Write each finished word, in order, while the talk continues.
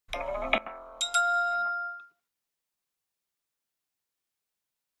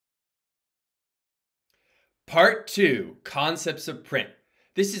Part 2, Concepts of Print.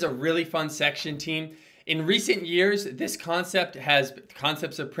 This is a really fun section, team. In recent years, this concept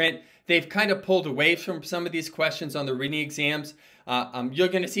concepts of print, they've kind of pulled away from some of these questions on the reading exams. You're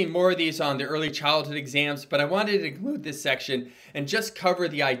going to see more of these on the early childhood exams, but I wanted to include this section and just cover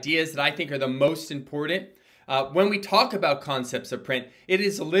the ideas that I think are the most important. When we talk about concepts of print, it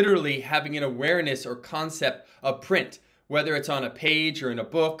is literally having an awareness or concept of print, whether it's on a page or in a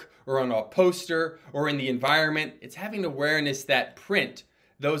book or on a poster or in the environment. It's having awareness that print,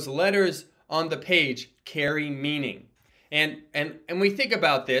 those letters on the page, carry meaning. And we think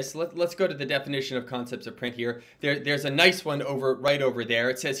about this. Let's go to the definition of concepts of print here. There's a nice one right over there.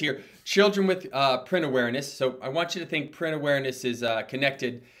 It says here, children with print awareness. So I want you to think print awareness is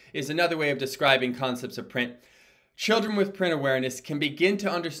connected, is another way of describing concepts of print. Children with print awareness can begin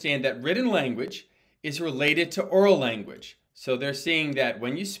to understand that written language is related to oral language. So they're seeing that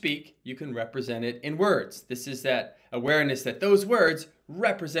when you speak, you can represent it in words. This is that awareness that those words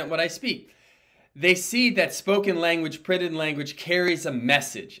represent what I speak. They see that spoken language, printed language carries a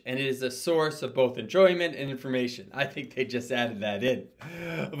message, and it is a source of both enjoyment and information. I think they just added that in.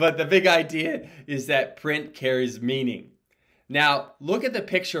 But the big idea is that print carries meaning. Now, look at the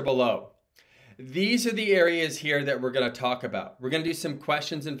picture below. These are the areas here that we're going to talk about. We're going to do some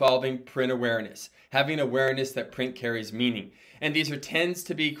questions involving print awareness, having awareness that print carries meaning. And these tends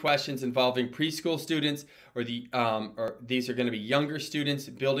to be questions involving preschool students, or these are going to be younger students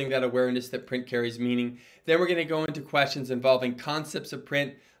building that awareness that print carries meaning. Then we're going to go into questions involving concepts of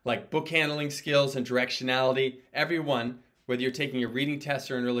print, like book handling skills and directionality. Everyone, whether you're taking a reading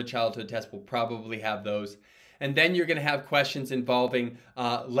test or an early childhood test, will probably have those. And then you're going to have questions involving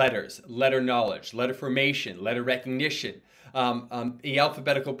letters, letter knowledge, letter formation, letter recognition, the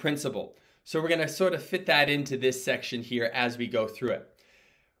alphabetical principle. So we're going to sort of fit that into this section here as we go through it.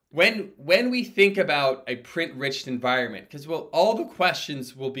 When we think about a print-rich environment, because all the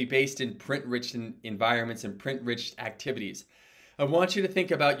questions will be based in print-rich environments and print-rich activities, I want you to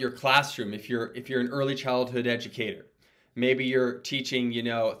think about your classroom if you're an early childhood educator. Maybe you're teaching,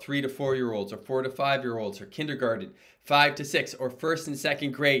 3 to 4 year olds or 4 to 5 year olds or kindergarten, 5 to 6 or first and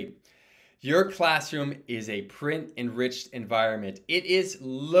second grade. Your classroom is a print-enriched environment. It is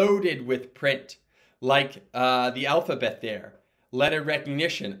loaded with print, like the alphabet there, letter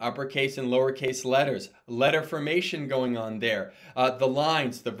recognition, uppercase and lowercase letters, letter formation going on there, the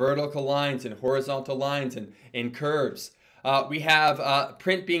lines, the vertical lines and horizontal lines and curves. We have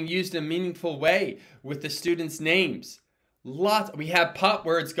print being used in a meaningful way with the students' names. We have pop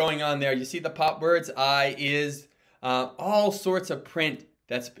words going on there. You see the pop words, I, is, all sorts of print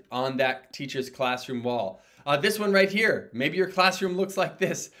that's on that teacher's classroom wall. This one right here, maybe your classroom looks like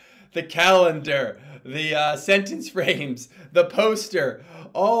this. The calendar, the sentence frames, the poster,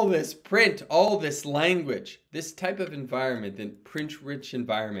 all this print, all this language, this type of environment, the print-rich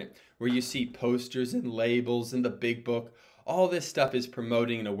environment where you see posters and labels and the big book, all this stuff is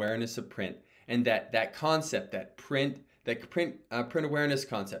promoting an awareness of print, and that concept, that print awareness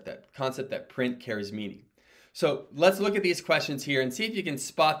concept, that concept that print carries meaning. So let's look at these questions here and see if you can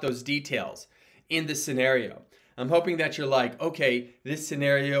spot those details in the scenario. I'm hoping that you're like, okay, this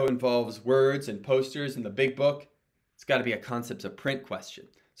scenario involves words and posters and the big book. It's got to be a concepts of print question.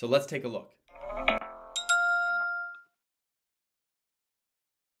 So let's take a look.